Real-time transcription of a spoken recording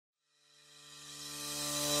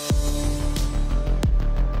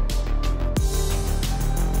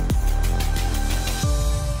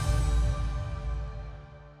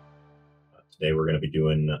Today we're going to be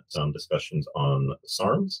doing some discussions on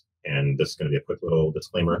SARMs, and this is going to be a quick little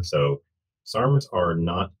disclaimer. So SARMs are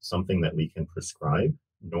not something that we can prescribe,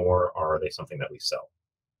 nor are they something that we sell.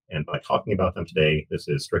 And by talking about them today, this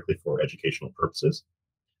is strictly for educational purposes.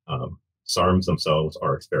 SARMs themselves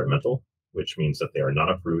are experimental, which means that they are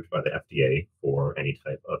not approved by the FDA for any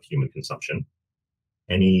type of human consumption.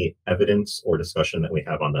 Any evidence or discussion that we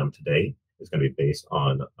have on them today is going to be based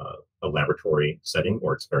on a laboratory setting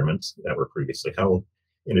or experiments that were previously held,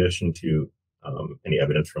 in addition to any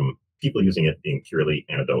evidence from people using it being purely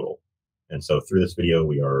anecdotal. And so through this video,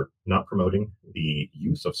 we are not promoting the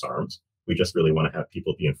use of SARMs. We just really want to have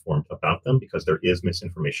people be informed about them because there is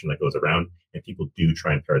misinformation that goes around and people do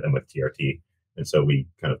try and pair them with TRT. And so we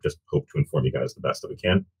kind of just hope to inform you guys the best that we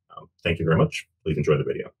can. Thank you very much. Please enjoy the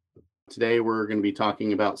video. Today we're going to be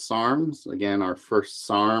talking about SARMs. Again, our first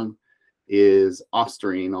SARM is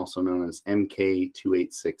Ostarine, also known as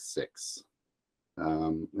MK-2866.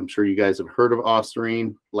 I'm sure you guys have heard of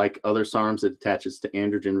Ostarine. Like other SARMs, it attaches to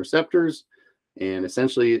androgen receptors, and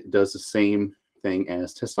essentially it does the same thing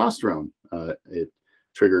as testosterone. It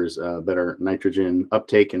triggers better nitrogen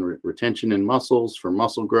uptake and retention in muscles for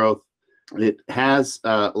muscle growth. It has,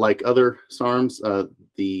 like other SARMs,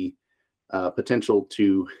 the potential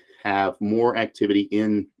to have more activity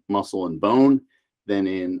in muscle and bone than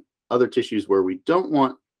in other tissues where we don't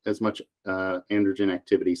want as much androgen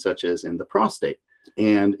activity, such as in the prostate.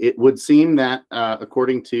 And it would seem that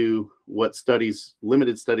according to what studies,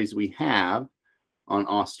 limited studies we have on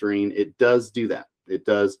Ostarine, it does do that. It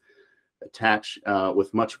does attach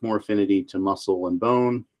with much more affinity to muscle and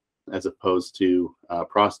bone as opposed to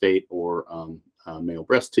prostate or male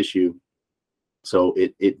breast tissue. So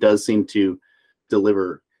it does seem to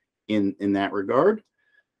deliver in that regard.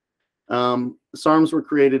 SARMs were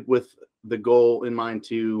created with the goal in mind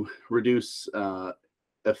to reduce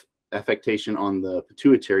affectation on the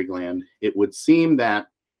pituitary gland. It would seem that,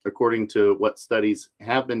 according to what studies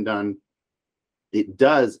have been done, it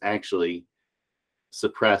does actually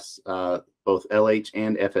suppress both LH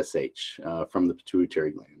and FSH from the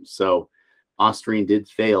pituitary gland. So Ostarine did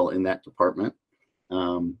fail in that department.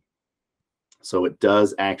 So it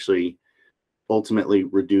does actually ultimately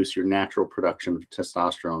reduce your natural production of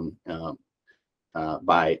testosterone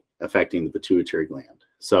by affecting the pituitary gland.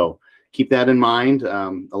 So keep that in mind. A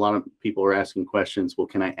lot of people are asking questions. Well,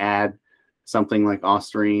 can I add something like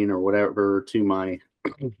Ostarine or whatever to my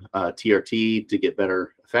TRT to get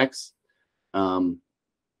better effects? In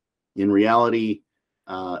reality,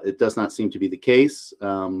 it does not seem to be the case,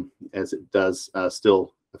 as it does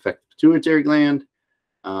still affect the pituitary gland.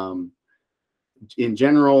 In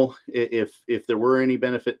general, if there were any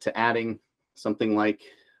benefit to adding something like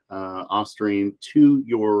Ostarine to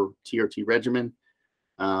your TRT regimen,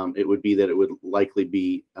 it would be that it would likely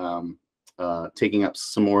be taking up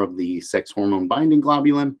some more of the sex hormone binding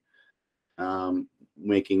globulin,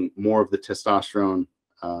 making more of the testosterone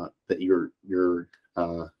that you're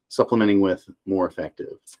supplementing with more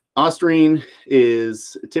effective. Ostarine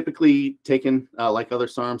is typically taken like other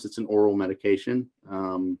SARMs. It's an oral medication.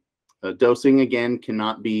 Dosing, again,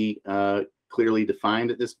 cannot be clearly defined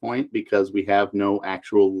at this point because we have no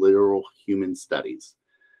actual literal human studies.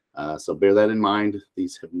 So bear that in mind.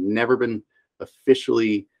 These have never been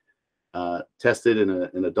officially tested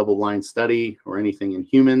in a double-blind study or anything in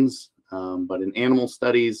humans, but in animal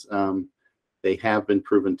studies, they have been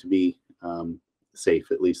proven to be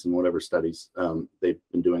safe, at least in whatever studies they've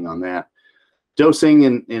been doing on that.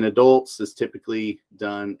 Dosing in adults is typically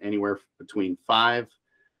done anywhere between 5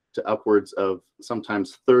 to upwards of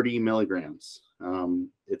sometimes 30 milligrams.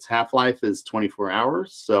 Its half-life is 24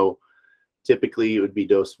 hours, so typically it would be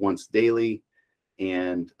dosed once daily,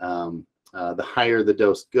 and the higher the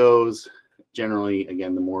dose goes, generally,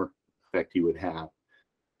 again, the more effect you would have.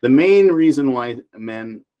 The main reason why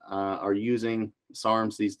men are using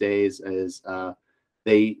SARMs these days is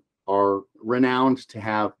they are renowned to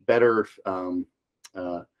have better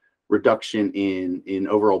reduction in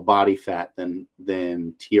overall body fat than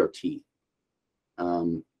TRT.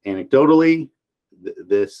 Anecdotally,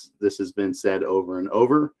 this has been said over and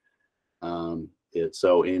over.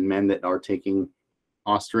 So in men that are taking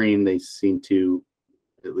Ostarine, they seem to,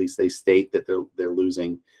 at least they state that they're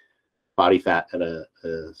losing body fat at a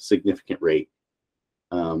significant rate.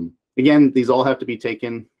 Again, these all have to be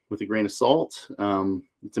taken with a grain of salt.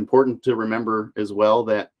 It's important to remember as well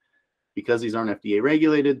that because these aren't FDA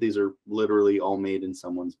regulated, these are literally all made in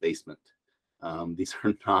someone's basement. These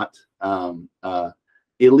are not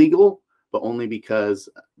illegal, but only because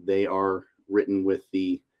they are written with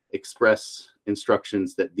the express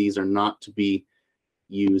instructions that these are not to be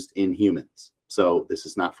used in humans. So this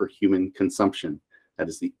is not for human consumption. That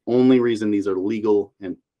is the only reason these are legal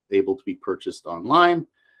and able to be purchased online.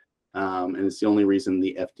 And it's the only reason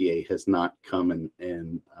the FDA has not come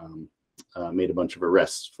and made a bunch of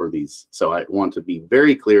arrests for these. So I want to be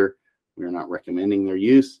very clear, we are not recommending their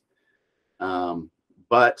use.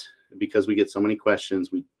 But because we get so many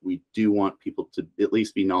questions, we do want people to at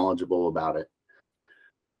least be knowledgeable about it.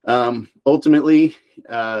 Ultimately,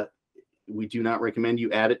 we do not recommend you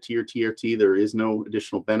add it to your TRT. There is no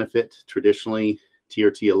additional benefit. Traditionally,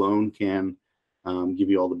 TRT alone can give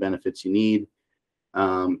you all the benefits you need.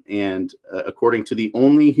 And according to the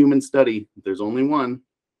only human study, there's only one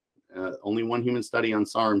human study on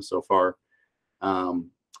SARM so far.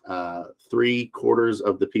 3/4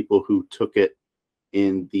 of the people who took it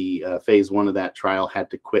in the phase 1 of that trial had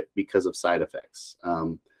to quit because of side effects.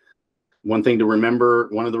 One thing to remember,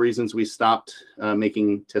 one of the reasons we stopped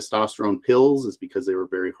making testosterone pills is because they were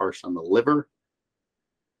very harsh on the liver.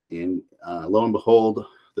 And lo and behold,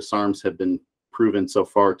 the SARMs have been proven so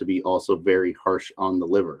far to be also very harsh on the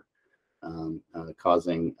liver,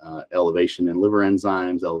 causing elevation in liver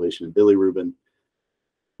enzymes, elevation in bilirubin.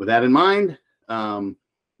 With that in mind,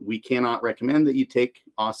 we cannot recommend that you take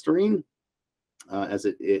Ostarine, as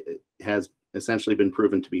it has essentially been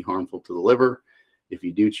proven to be harmful to the liver. If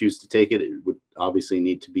you do choose to take it, it would obviously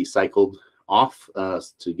need to be cycled off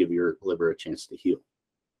to give your liver a chance to heal.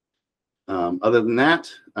 Other than that,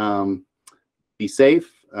 be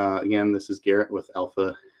safe. Again, this is Garrett with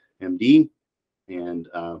Alpha MD, and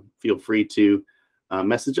feel free to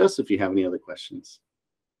message us if you have any other questions.